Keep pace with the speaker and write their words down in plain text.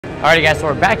Alrighty guys, so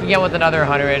we're back again with another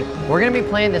 100. We're gonna be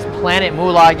playing this Planet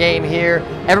Moolah game here.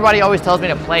 Everybody always tells me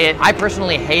to play it. I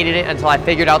personally hated it until I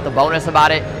figured out the bonus about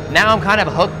it. Now I'm kind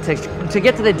of hooked to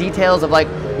get to the details of like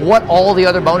what all the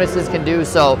other bonuses can do.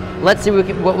 So let's see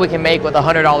what we can make with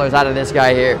 $100 out of this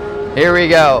guy here. Here we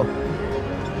go.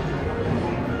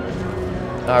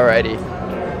 Alrighty.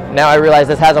 Now I realize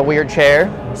this has a weird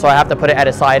chair, so I have to put it at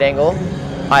a side angle.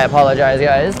 I apologize,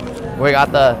 guys. We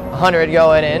got the 100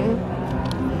 going in.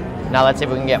 Now let's see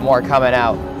if we can get more coming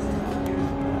out.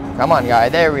 Come on, guy.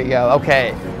 There we go.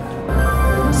 Okay.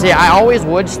 See, I always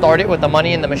would start it with the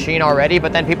money in the machine already,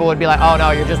 but then people would be like, oh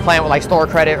no, you're just playing with like store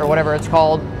credit or whatever it's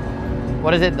called.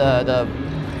 What is it? The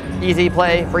easy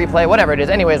play, free play, whatever it is.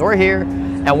 Anyways, we're here,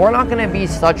 and we're not going to be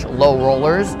such low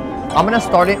rollers. I'm going to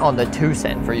start it on the 2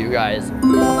 cent for you guys.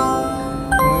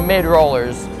 Mid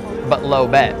rollers, but low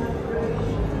bet.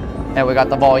 And we got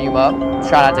the volume up.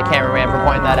 Shout out to cameraman for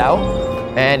pointing that out.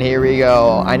 And here we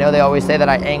go. I know they always say that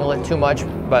I angle it too much,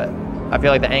 but I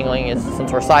feel like the angling is, since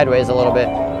we're sideways a little bit,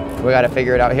 we got to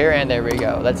figure it out here. And there we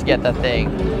go. Let's get the thing.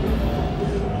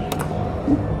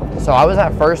 So I was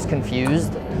at first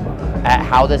confused at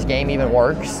how this game even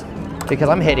works, because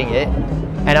I'm hitting it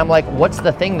and I'm like, what's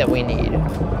the thing that we need?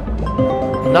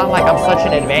 Not like I'm such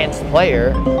an advanced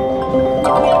player.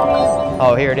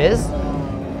 Oh, here it is.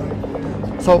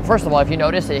 So first of all, if you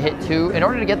notice, it hit 2. In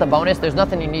order to get the bonus, there's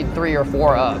nothing you need 3 or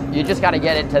 4 of. You just got to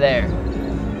get it to there.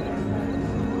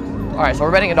 All right, so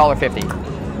we're betting $1.50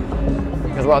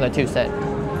 because we're on the 2 cent.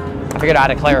 I figured out how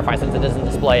to clarify since it doesn't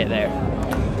display it there.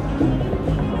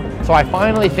 So I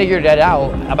finally figured it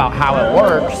out about how it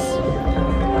works,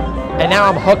 and now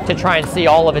I'm hooked to try and see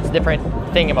all of its different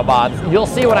thingamabobs. You'll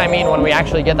see what I mean when we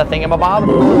actually get the thingamabob.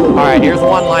 All right, here's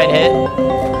 1 line hit.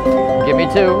 Give me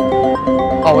 2.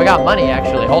 Oh, we got money,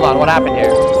 actually. Hold on, what happened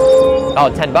here?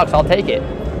 Oh, 10 bucks, I'll take it.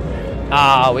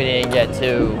 Ah, we didn't get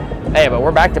 2. Hey, but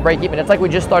we're back to break even. It's like we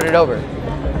just started over.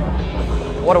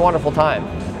 What a wonderful time.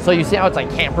 So you see how it's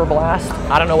like camper blast?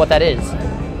 I don't know what that is.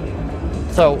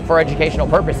 So for educational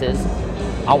purposes,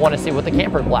 I want to see what the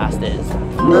camper blast is. Do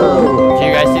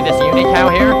you guys see this unicow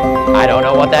here? I don't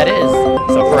know what that is.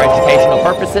 So for educational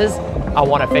purposes, I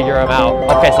want to figure them out.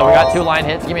 Okay, so we got 2 line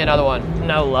hits. Give me another one.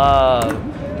 No love.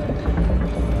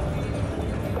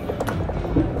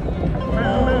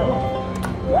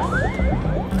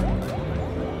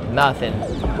 Nothing.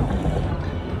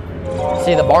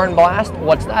 See the barn blast?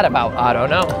 What's that about? I don't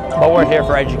know. But we're here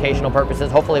for educational purposes.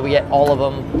 Hopefully we get all of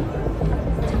them.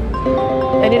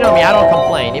 And you know me, I don't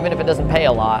complain, even if it doesn't pay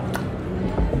a lot.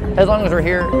 As long as we're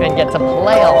here and get to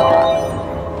play a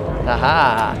lot.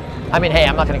 Aha. I mean, hey,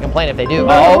 I'm not going to complain if they do.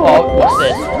 Oh, what's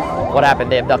this? What happened?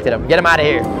 They abducted him. Get him out of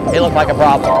here. He looked like a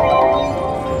problem.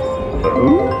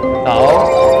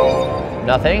 Oh,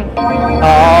 nothing.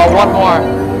 Oh, 1 more.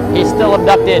 He's still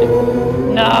abducted.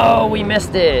 No, we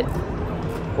missed it.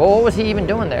 Well, what was he even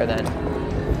doing there then?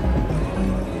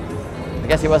 I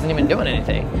guess he wasn't even doing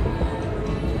anything.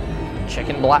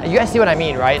 Chicken black. You guys see what I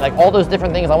mean, right? Like all those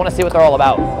different things. I want to see what they're all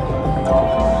about.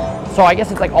 So I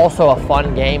guess it's like also a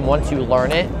fun game once you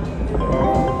learn it.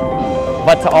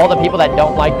 But to all the people that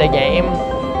don't like the game,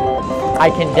 I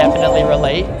can definitely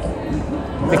relate,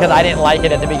 because I didn't like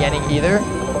it at the beginning either.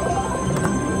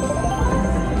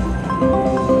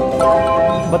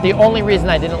 But the only reason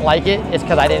I didn't like it is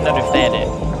because I didn't understand it.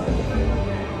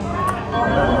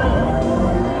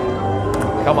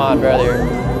 Come on, brother.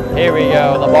 Here we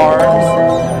go, the barns.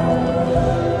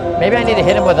 Maybe I need to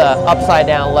hit him with a upside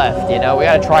down left, you know? We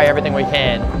gotta try everything we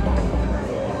can.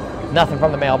 Nothing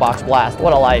from the mailbox blast.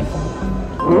 What a life.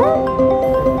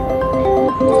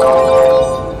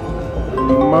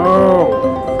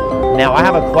 Now I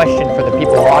have a question for the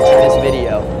people watching this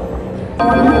video.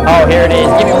 Oh, here it is.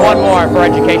 Give me 1 more for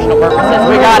educational purposes.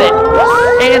 We got it.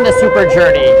 And the super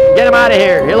journey. Get him out of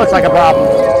here. He looks like a problem.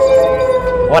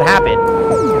 What happened?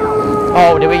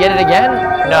 Oh, did we get it again?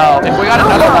 No. If we got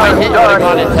another line hit, it would have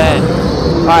gone to 10.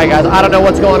 All right, guys. I don't know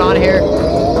what's going on here.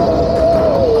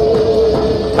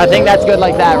 I think that's good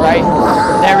like that, right?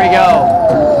 There we go.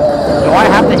 Do I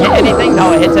have to hit anything?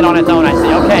 No, it hits it on its own, I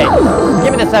see. Okay.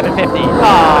 Give me the 750.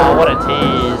 Oh, what a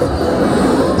tease.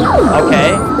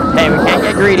 Okay. Hey, we can't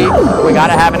get greedy. We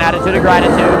gotta have an attitude of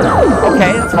gratitude.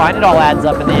 Okay, that's fine. It all adds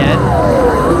up in the end.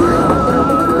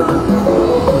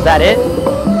 Was that it?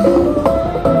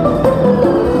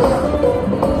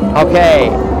 Okay,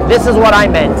 this is what I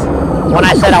meant when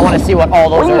I said I want to see what all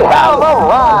those are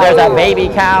about. There's a baby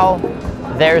cow.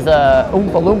 There's a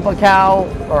Oompa Loompa cow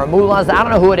or a Moolah. I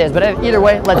don't know who it is, but either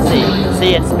way, let's see.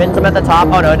 See, it spins them at the top.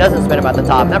 Oh no, it doesn't spin them at the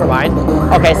top. Never mind.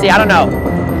 Okay, see, I don't know.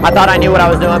 I thought I knew what I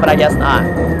was doing, but I guess not.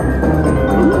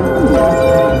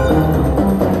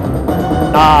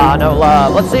 Ah, no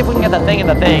love. Let's see if we can get the thing in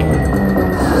the thing.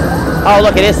 Oh,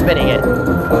 look, it is spinning it.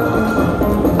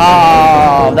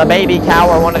 Oh, the baby cow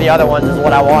or one of the other ones is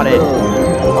what I wanted.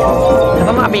 Because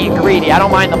I'm not being greedy. I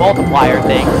don't mind the multiplier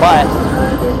thing, but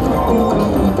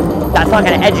that's not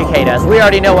going to educate us. We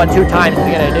already know what 2 times is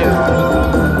going to do.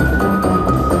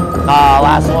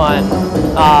 Last one.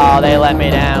 Oh, they let me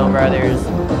down, brothers.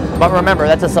 But remember,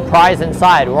 that's a surprise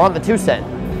inside. We're on the 2 cent.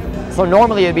 So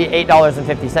normally it would be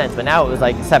 $8.50, but now it was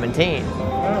like 17.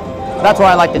 That's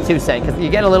why I like the 2 cent, because you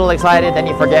get a little excited, then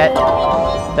you forget.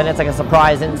 Then it's like a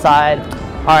surprise inside.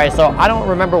 All right, so I don't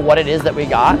remember what it is that we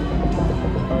got.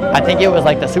 I think it was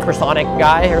like the supersonic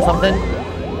guy or something.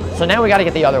 So now we got to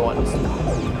get the other ones.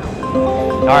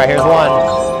 All right, here's one.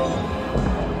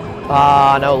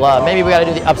 Ah, no love. Maybe we got to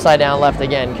do the upside down left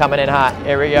again. Coming in hot.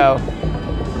 Here we go.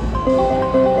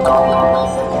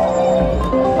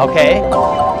 Okay,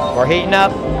 we're heating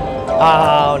up.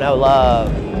 Oh, no love.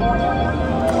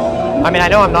 I mean, I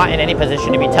know I'm not in any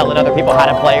position to be telling other people how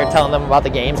to play or telling them about the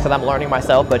games because I'm learning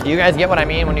myself, but do you guys get what I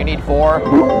mean when you need 4?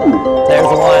 There's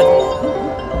one.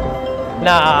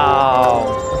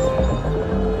 No.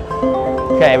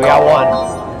 Okay, we got 1.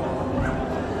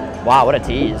 Wow, what a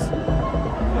tease.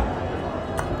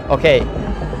 Okay,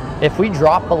 if we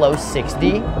drop below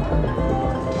 60,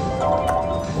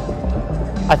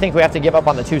 I think we have to give up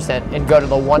on the 2 cent and go to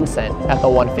the 1 cent at the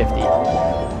 150.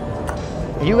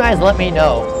 You guys let me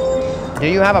know. Do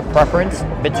you have a preference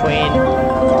between,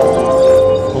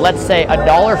 let's say, a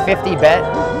 $1.50 bet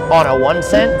on a 1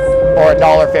 cent or a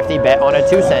 $1.50 bet on a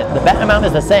 2 cent? The bet amount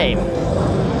is the same.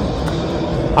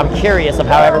 I'm curious of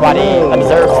how everybody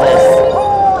observes this.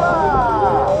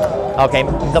 Okay,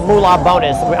 the Moolah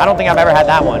bonus. I don't think I've ever had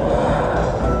that one.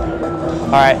 All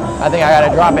right, I think I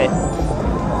gotta drop it.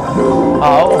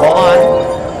 Oh, hold on.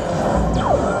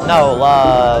 No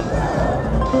love.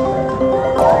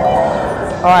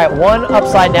 All right, 1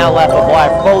 upside down left before I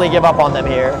fully give up on them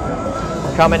here.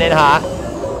 Coming in hot.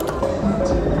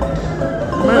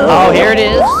 Oh, here it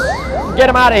is. Get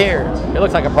him out of here. It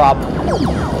looks like a problem.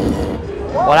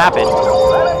 What happened?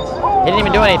 He didn't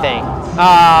even do anything.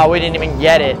 Ah, we didn't even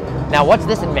get it. Now, what's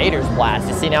this Invader's Blast?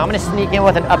 You see, now I'm going to sneak in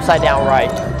with an upside down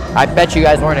right. I bet you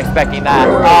guys weren't expecting that.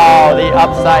 Oh, the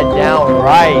upside down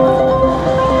right.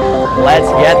 Let's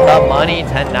get the money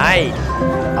tonight.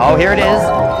 Oh, here it is.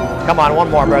 Come on, 1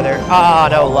 more, brother. Oh,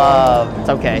 no love. It's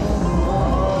okay.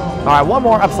 All right, 1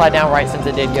 more upside down right since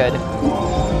it did good.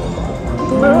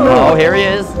 Oh, here he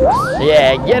is.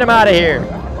 Yeah, get him out of here.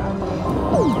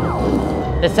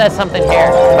 It says something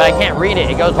here, but I can't read it.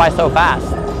 It goes by so fast.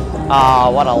 Oh,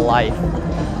 what a life.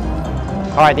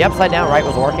 All right, the upside down right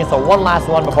was working, so 1 last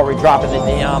one before we drop it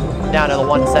down to the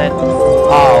 1 cent.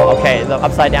 Oh, okay, the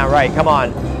upside down right. Come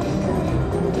on.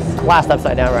 Last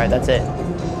upside down right, that's it.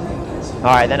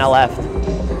 All right, then I left. All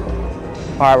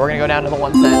right, we're gonna go down to the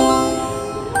 1 cent.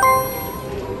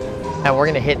 And we're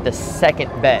gonna hit the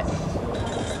 2nd bet.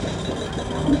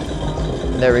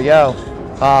 There we go.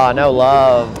 Oh, no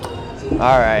love.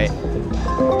 All right.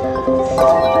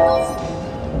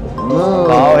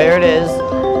 Oh, here it is.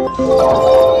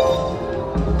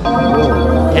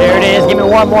 Here it is. Give me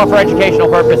 1 more for educational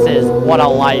purposes. What a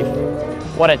life.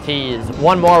 What a tease.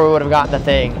 1 more, we would have gotten the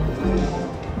thing.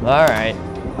 All right.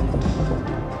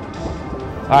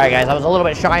 All right, guys, I was a little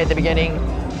bit shy at the beginning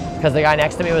because the guy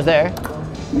next to me was there,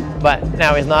 but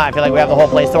now he's not. I feel like we have the whole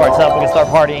place to ourselves. We can start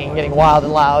partying, getting wild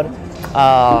and loud.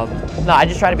 No, I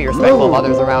just try to be respectful of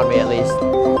others around me at least,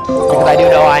 because I do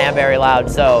know I am very loud.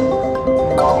 So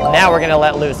now we're gonna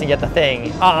let loose and get the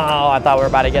thing. Oh, I thought we were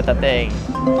about to get the thing.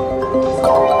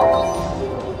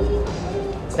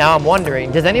 Now I'm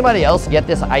wondering, does anybody else get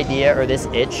this idea or this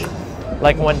itch?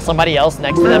 Like when somebody else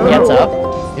next to them gets up,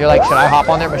 you're like, should I hop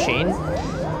on their machine?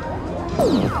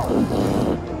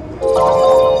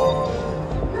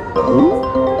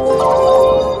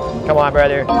 Come on,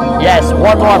 brother. Yes,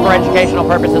 1 more for educational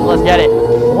purposes. Let's get it.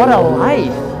 What a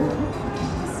life.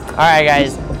 All right,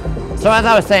 guys. So as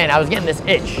I was saying, I was getting this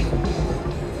itch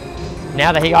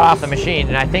now that he got off the machine,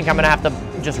 and I think I'm going to have to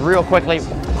just real quickly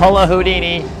pull a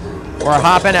Houdini. We're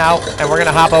hopping out, and we're going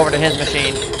to hop over to his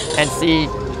machine and see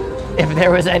if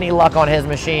there was any luck on his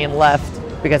machine left,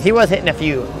 because he was hitting a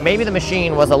few. Maybe the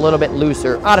machine was a little bit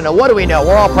looser. I don't know. What do we know?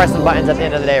 We're all pressing buttons at the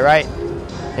end of the day, right?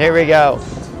 Here we go.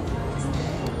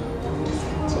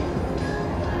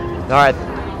 All right.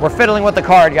 We're fiddling with the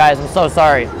card, guys. I'm so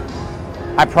sorry.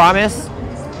 I promise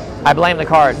I blame the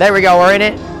card. There we go. We're in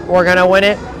it. We're going to win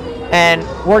it. And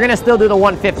we're going to still do the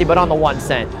 150, but on the 1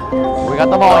 cent. We got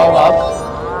the volume up.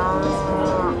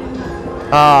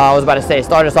 I was about to say,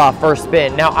 start us off, first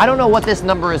spin. Now, I don't know what this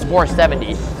number is,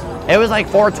 470. It was like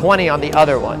 420 on the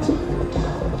other one.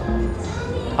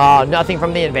 Nothing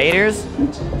from the invaders.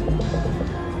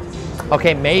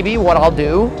 Okay, maybe what I'll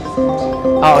do.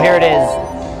 Oh, here it is.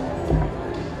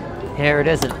 Here it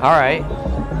isn't. All right.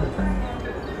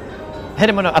 Hit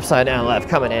him on an upside down left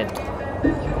coming in.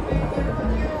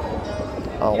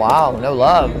 Oh, wow. No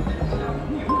love.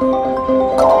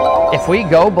 If we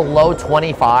go below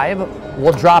 25,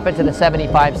 we'll drop it to the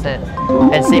 75 cent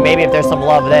and see maybe if there's some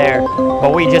love there.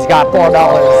 But we just got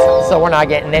 $4, so we're not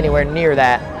getting anywhere near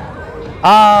that.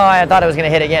 Oh, I thought it was going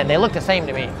to hit again. They look the same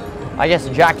to me. I guess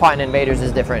jackpot and invaders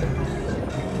is different.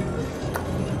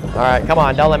 All right, come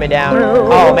on, don't let me down.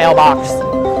 Oh, mailbox.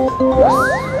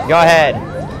 Go ahead.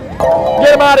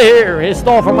 Get him out of here. He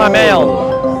stole from my mail.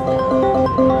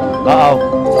 Uh-oh.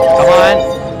 Come on.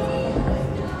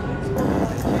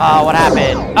 Oh, what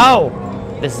happened? Oh,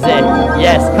 this is it.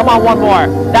 Yes, come on, one more.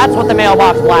 That's what the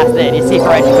mailbox blast did. You see,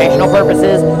 for educational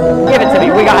purposes, give it to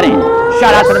me. We got it.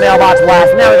 Shout out to the mailbox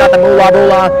blast. Now we got the Moolah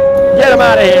Moolah. Get him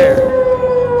out of here.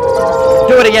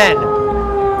 Do it again.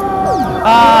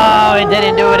 Oh, it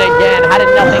didn't do it again. How did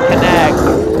nothing connect?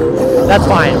 That's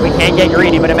fine. We can't get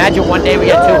greedy, but imagine one day we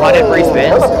get 200 free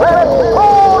spins.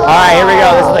 All right, here we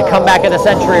go. This is the comeback of the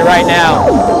century right now.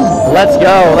 Let's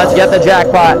go. Let's get the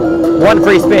jackpot. One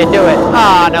free spin. Do it.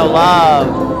 Ah, no love.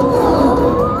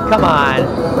 Come on.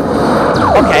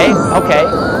 Okay, okay.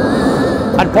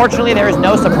 Unfortunately, there is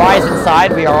no surprise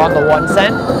inside. We are on the 1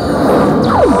 cent.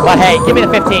 But hey, give me the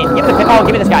 15. Give me the oh,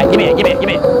 give me this guy. Give me it. Give me it. Give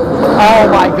me it. Oh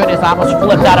my goodness! I almost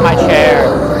flipped out of my chair.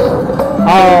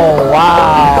 Oh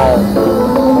wow!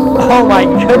 Oh my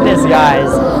goodness, guys!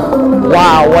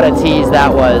 Wow, what a tease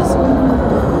that was!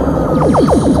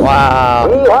 Wow!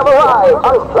 We have arrived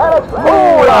on planet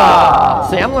Moolah.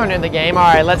 See, I'm learning the game.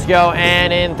 All right, let's go.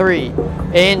 And in 3,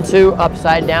 into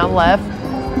upside down left.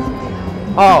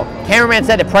 Oh, cameraman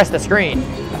said to press the screen.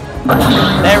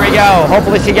 There we go.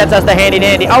 Hopefully she gets us the handy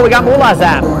dandy. Oh, we got Moolah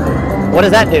Zap. What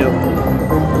does that do?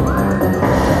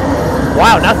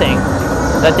 Wow, nothing.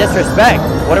 The disrespect.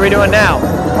 What are we doing now?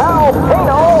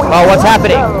 Oh, what's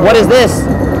happening? What is this?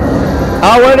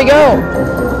 Oh, where'd he go?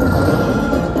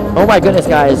 Oh my goodness,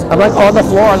 guys. I'm like on the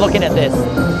floor looking at this.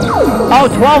 Oh,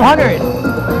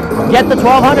 1,200. Get the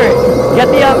 1,200. Get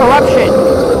the eruption.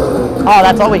 Oh,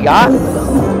 that's all we got?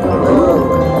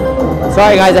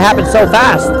 Sorry, guys. It happened so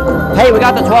fast. Hey, we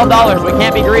got the $12. We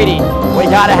can't be greedy. We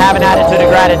gotta have an attitude of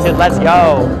gratitude. Let's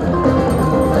go.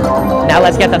 Now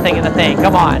let's get the thing in the thing.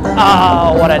 Come on.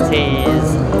 Oh, what a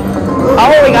tease.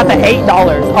 Oh, we got the $8.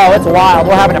 Oh, it's wild.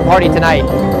 We're having a party tonight.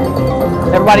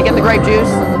 Everybody get the grape juice.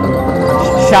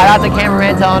 Shout out to the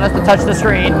cameraman telling us to touch the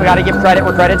screen. We gotta give credit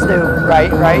where credit's due.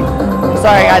 Right, right.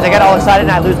 Sorry, guys. I got all excited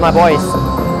and I lose my voice.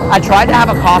 I tried to have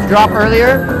a cough drop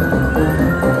earlier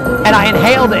and I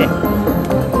inhaled it.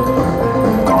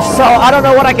 So I don't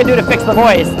know what I can do to fix the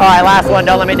voice. All right, last one.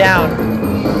 Don't let me down.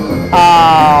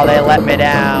 Oh, they let me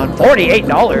down.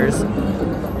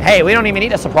 $48. Hey, we don't even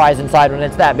need a surprise inside when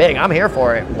it's that big. I'm here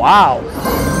for it. Wow.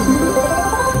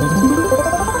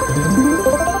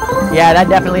 Yeah, that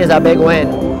definitely is a big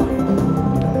win.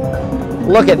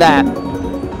 Look at that.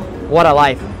 What a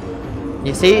life.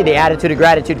 You see, the attitude of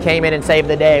gratitude came in and saved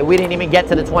the day. We didn't even get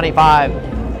to the 25.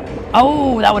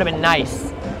 Oh, that would have been nice.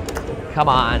 Come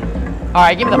on. All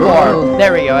right, give me the 4.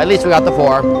 There we go. At least we got the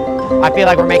 4. I feel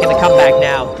like we're making the comeback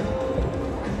now.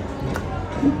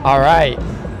 All right,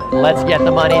 let's get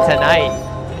the money tonight.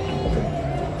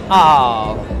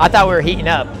 Oh, I thought we were heating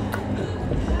up.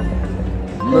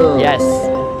 Yes.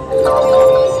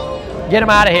 Get him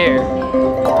out of here.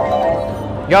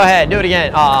 Go ahead, do it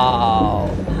again. Oh.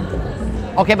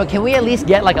 Okay, but can we at least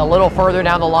get like a little further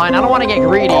down the line? I don't want to get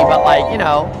greedy, but like, you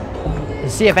know,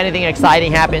 see if anything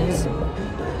exciting happens.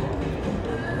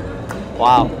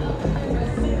 Wow.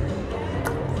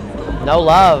 No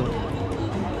love.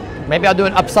 Maybe I'll do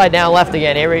an upside down left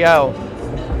again. Here we go.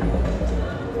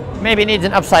 Maybe it needs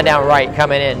an upside down right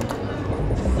coming in.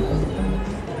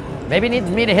 Maybe it needs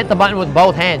me to hit the button with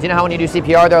both hands. You know how when you do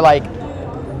CPR, they're like,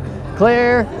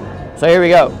 clear. So here we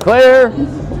go. Clear.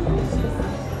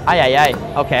 Ay, ay, ay.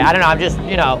 Okay, I don't know. I'm just,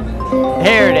 you know,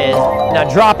 here it is. Now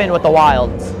drop in with the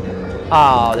wilds.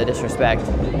 Oh, the disrespect.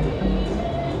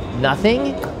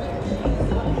 Nothing?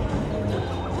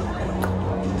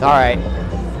 All right.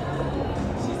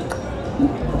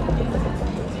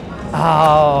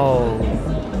 Oh.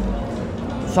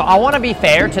 So I want to be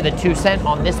fair to the 2 cent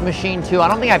on this machine too. I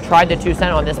don't think I've tried the 2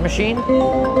 cent on this machine.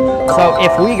 So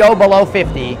if we go below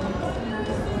 50,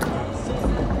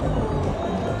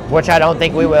 which I don't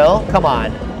think we will, come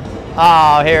on.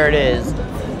 Oh, here it is.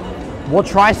 We'll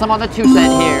try some on the 2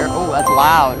 cent here. Oh, that's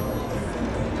loud.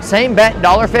 Same bet,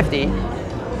 $1.50.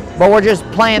 But we're just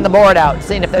playing the board out,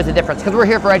 seeing if there's a difference. Because we're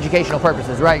here for educational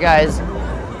purposes, right, guys?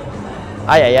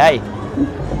 Ay, ay, ay.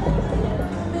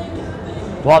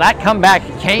 Well, that comeback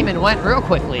came and went real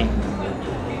quickly.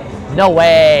 No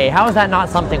way. How is that not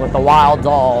something with the wilds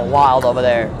all wild over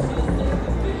there?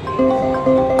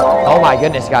 Oh my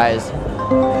goodness, guys.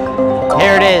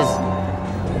 Here it is.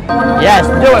 Yes,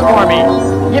 do it for me.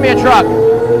 Give me a truck.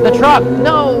 The truck.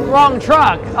 No, wrong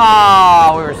truck.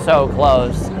 Oh, we were so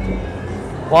close.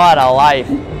 What a life.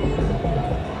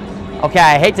 Okay,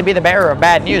 I hate to be the bearer of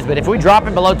bad news, but if we drop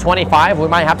it below 25, we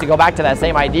might have to go back to that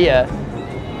same idea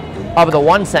of the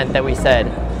 1 cent that we said.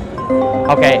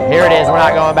 Okay, here it is. We're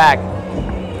not going back.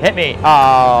 Hit me.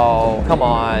 Oh, come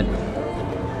on.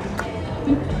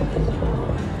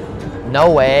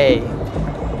 No way.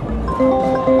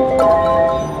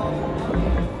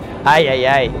 Ay, ay,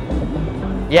 ay.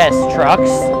 Yes, trucks.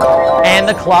 And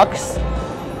the clucks.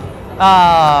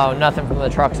 Oh, nothing from the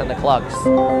trucks and the clucks.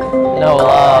 No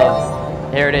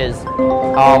love. Here it is.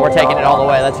 Oh, we're taking it all the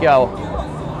way. Let's go.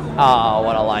 Oh,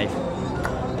 what a life.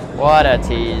 What a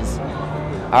tease.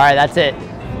 All right, that's it.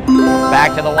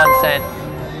 Back to the 1 cent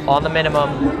on the minimum.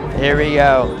 Here we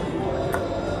go.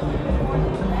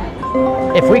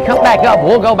 If we come back up,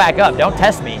 we'll go back up. Don't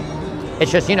test me.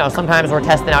 It's just, you know, sometimes we're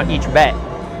testing out each bet.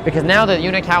 Because now the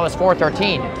unit cow is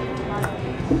 413.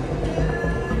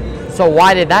 So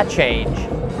why did that change?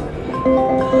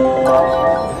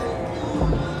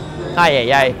 Ay,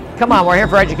 ay, ay. Come on, we're here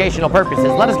for educational purposes.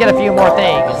 Let us get a few more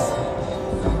things.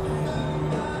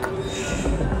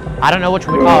 I don't know which,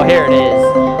 oh, here it is.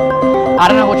 I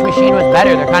don't know which machine was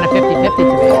better. They're kind of 50-50 to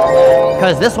me.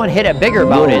 Because this one hit a bigger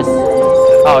bonus.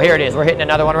 Oh, here it is. We're hitting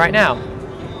another one right now.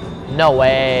 No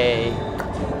way.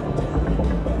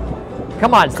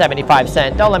 Come on, 75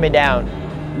 cent. Don't let me down.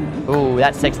 Ooh,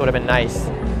 that 6 would have been nice.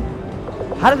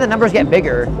 How did the numbers get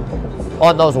bigger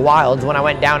on those wilds when I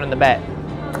went down in the bet?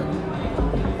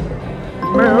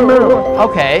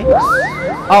 Okay.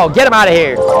 Oh, get him out of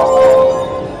here.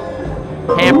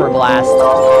 Hamper blast.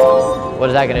 What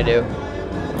is that going to do?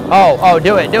 Oh,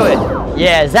 do it, do it.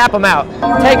 Yeah, zap him out.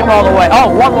 Take him all the way.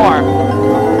 Oh, one more.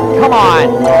 Come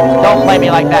on. Don't play me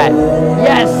like that.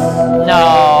 Yes.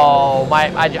 No.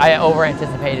 I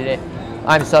over-anticipated it.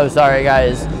 I'm so sorry,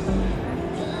 guys.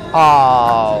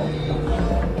 Oh.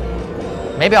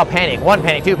 Maybe I'll panic. 1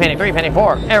 panic, 2 panic, 3 panic,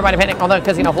 4. Everybody panic on the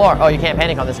casino floor. Oh, you can't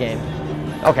panic on this game.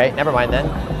 Okay, never mind then.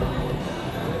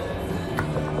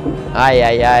 Ay,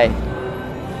 ay, ay.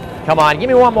 Come on, give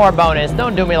me one more bonus.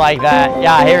 Don't do me like that.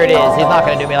 Yeah, here it is. He's not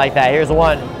going to do me like that. Here's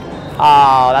 1.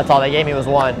 Oh, that's all they gave me was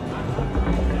 1.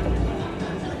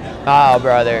 Oh,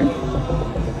 brother.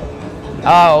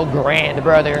 Oh, grand,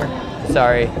 brother.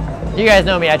 Sorry. You guys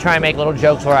know me. I try and make little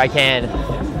jokes where I can.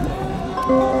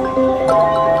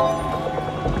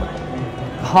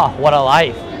 Oh, what a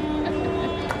life.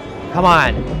 Come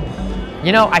on.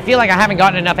 You know, I feel like I haven't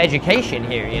gotten enough education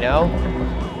here, you know?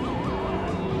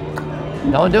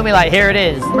 Don't do me like, here it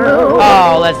is.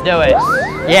 Oh, let's do it.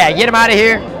 Yeah, get him out of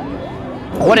here.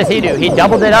 What does he do? He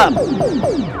doubled it up.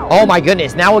 Oh my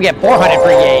goodness, now we'll get 400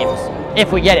 free games.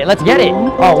 If we get it, let's get it.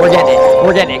 Oh, we're getting it.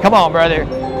 We're getting it. Come on, brother.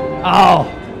 Oh,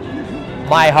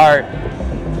 my heart.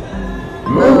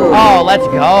 Oh, let's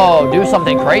go. Do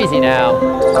something crazy now.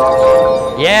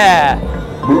 Yeah.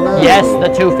 Yes, the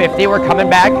 250. We're coming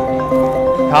back.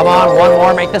 Come on, one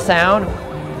more. Make the sound.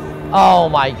 Oh,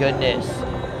 my goodness.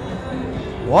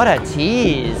 What a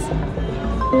tease.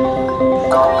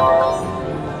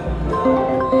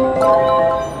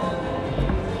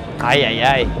 Ay, ay,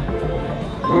 ay.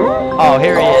 Oh,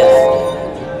 here he is.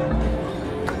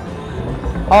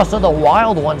 Oh, so the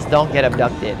wild ones don't get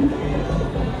abducted.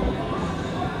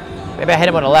 Maybe I hit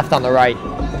him on the left, on the right.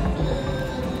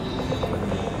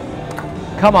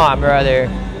 Come on, brother.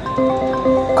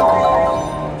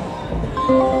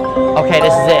 Okay,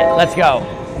 this is it. Let's go.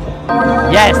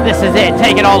 Yes, this is it.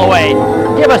 Take it all the way.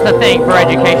 Give us the thing for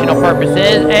educational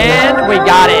purposes. And we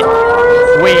got it.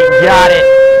 We got it.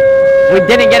 We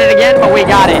didn't get it again, but we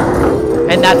got it.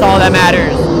 And that's all that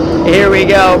matters. Here we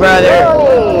go, brother.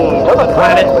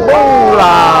 Planet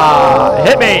Moolah.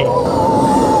 Hit me.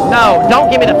 No, don't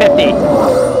give me the 50.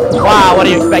 Wow, what do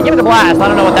you expect? Give me the blast. I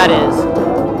don't know what that is.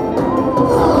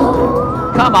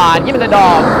 Come on, give me the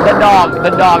dog. The dog,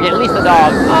 the dog. At least the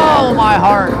dog. Oh, my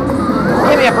heart.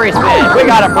 Give me a free spin. We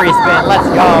got a free spin. Let's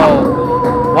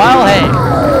go. Well, hey.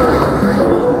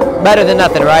 Better than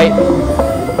nothing, right?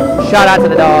 Shout out to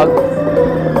the dog.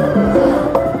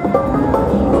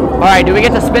 All right, do we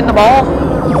get to spin the ball?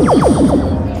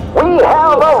 We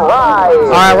have arrived.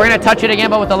 All right, we're going to touch it again,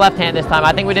 but with the left hand this time.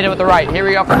 I think we did it with the right. Here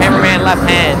we go for cameraman left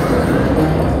hand.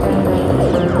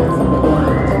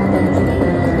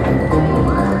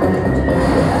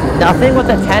 Nothing with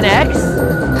the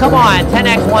 10x? Come on,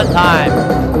 10x one time.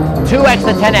 2x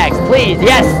to 10x, please.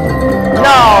 Yes.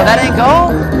 No, that didn't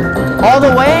go? All the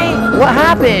way? What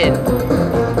happened?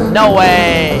 No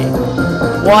way.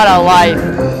 What a life.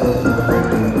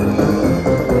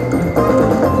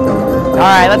 All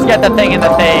right, let's get the thing in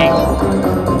the thing.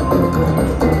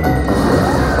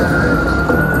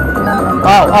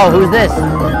 Oh, who's this?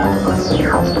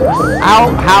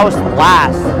 Outhouse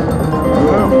Blast.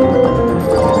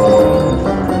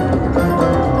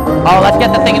 Oh, let's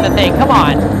get the thing in the thing. Come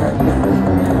on.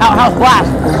 Outhouse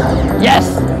Blast.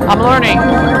 Yes, I'm learning.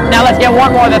 Now let's get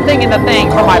one more, the thing in the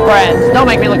thing for my friends. Don't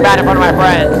make me look bad in front of my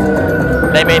friends.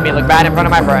 They made me look bad in front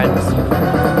of my friends.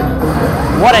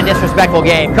 What a disrespectful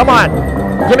game. Come on.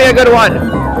 Give me a good one.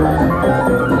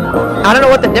 I don't know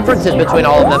what the difference is between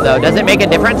all of them, though. Does it make a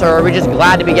difference, or are we just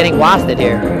glad to be getting blasted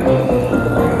here?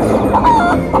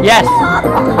 Yes.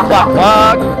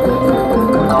 Fuck.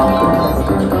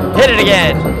 Hit it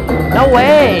again. No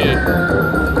way.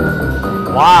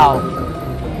 Wow.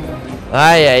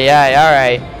 Ay, all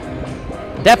right.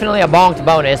 Definitely a bonked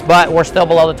bonus, but we're still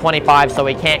below the 25, so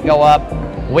we can't go up.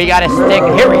 We gotta stick,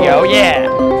 here we go, yeah.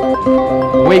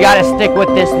 We gotta stick with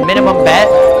this minimum bet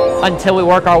until we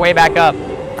work our way back up.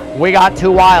 We got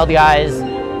too wild, guys.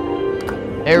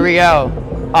 Here we go.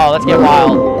 Oh, let's get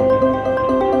wild.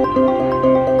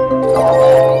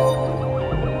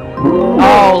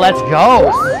 Oh, let's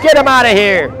go. Get him out of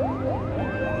here.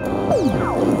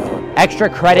 Extra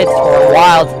credits for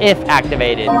wilds if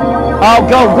activated. Oh,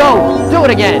 go. Do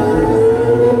it again.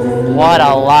 What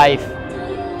a life.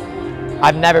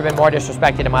 I've never been more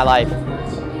disrespected in my life.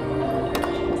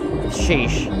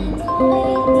 Sheesh.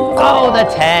 Oh, the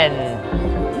 10.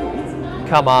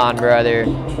 Come on, brother.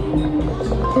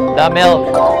 The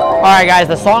milk. All right, guys,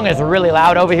 the song is really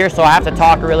loud over here, so I have to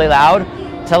talk really loud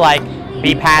to, like,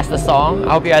 be past the song.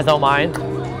 I hope you guys don't mind.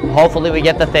 Hopefully we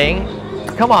get the thing.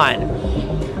 Come on.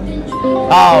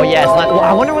 Oh, yes.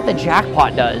 I wonder what the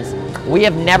jackpot does. We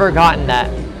have never gotten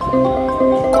that.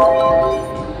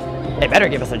 They better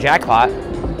give us a jackpot.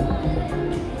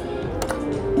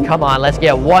 Come on, let's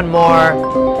get one more.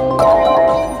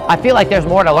 I feel like there's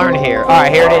more to learn here. All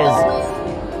right, here it is.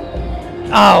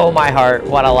 Oh, my heart.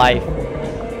 What a life.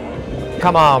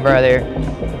 Come on, brother.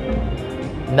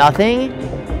 Nothing?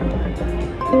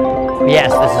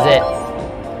 Yes, this is it.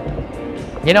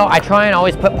 You know, I try and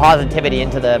always put positivity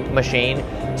into the machine.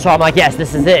 So I'm like, yes,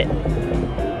 this is it.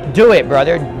 Do it,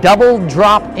 brother. Double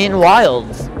drop in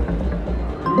wilds.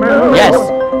 Yes.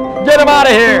 Get him out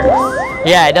of here.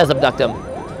 Yeah, it does abduct him.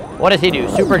 What does he do?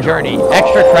 Super Journey.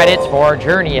 Extra credits for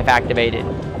Journey if activated.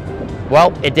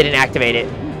 Well, it didn't activate it.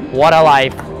 What a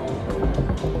life.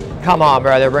 Come on,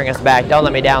 brother. Bring us back. Don't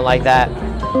let me down like that.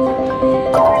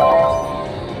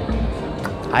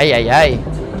 Ay.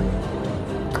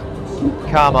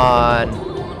 Come on.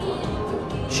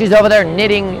 She's over there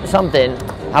knitting something.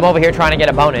 I'm over here trying to get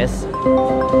a bonus.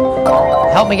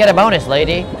 Help me get a bonus,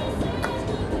 lady.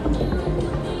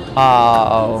 Uh-oh.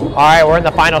 All right, we're in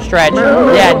the final stretch.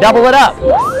 Yeah, double it up.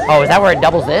 Oh, is that where it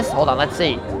doubles this? Hold on, let's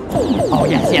see. Oh,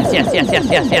 yes.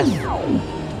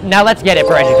 Now let's get it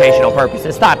for educational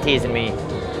purposes. Stop teasing me.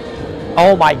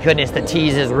 Oh my goodness, the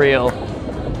tease is real.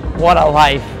 What a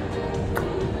life.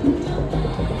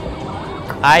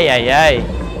 Ay.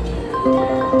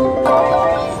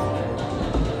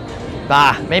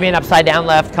 Ah, maybe an upside down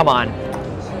left. Come on.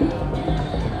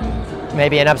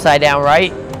 Maybe an upside down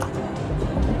right.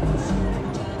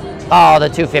 Oh, the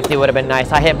 250 would have been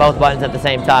nice. I hit both buttons at the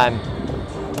same time.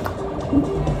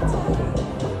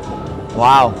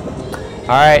 Wow. All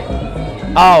right.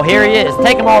 Oh, here he is.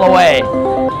 Take him all the way.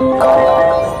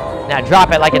 Now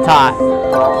drop it like it's hot.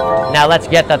 Now let's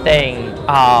get the thing.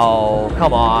 Oh,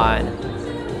 come on.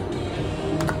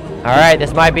 All right,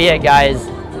 this might be it, guys.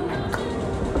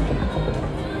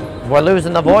 We're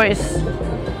losing the voice.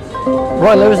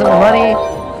 We're losing the money.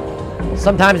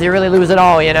 Sometimes you really lose it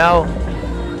all, you know?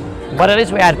 But at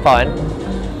least we had fun.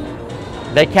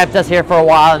 They kept us here for a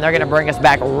while, and they're going to bring us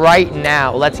back right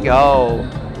now. Let's go.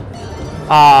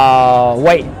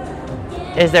 Wait.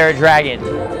 Is there a dragon?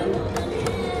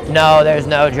 No, there's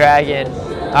no dragon.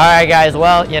 All right, guys.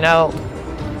 Well, you know,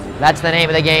 that's the name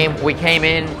of the game. We came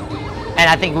in, and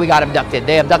I think we got abducted.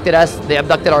 They abducted us. They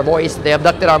abducted our voice. They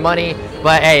abducted our money.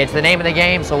 But, hey, it's the name of the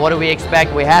game, so what do we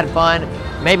expect? We had fun.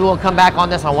 Maybe we'll come back on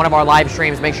this on one of our live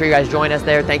streams. Make sure you guys join us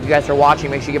there. Thank you guys for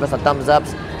watching. Make sure you give us a thumbs up,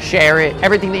 share it.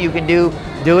 Everything that you can do,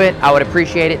 do it. I would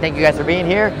appreciate it. Thank you guys for being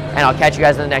here, and I'll catch you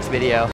guys in the next video.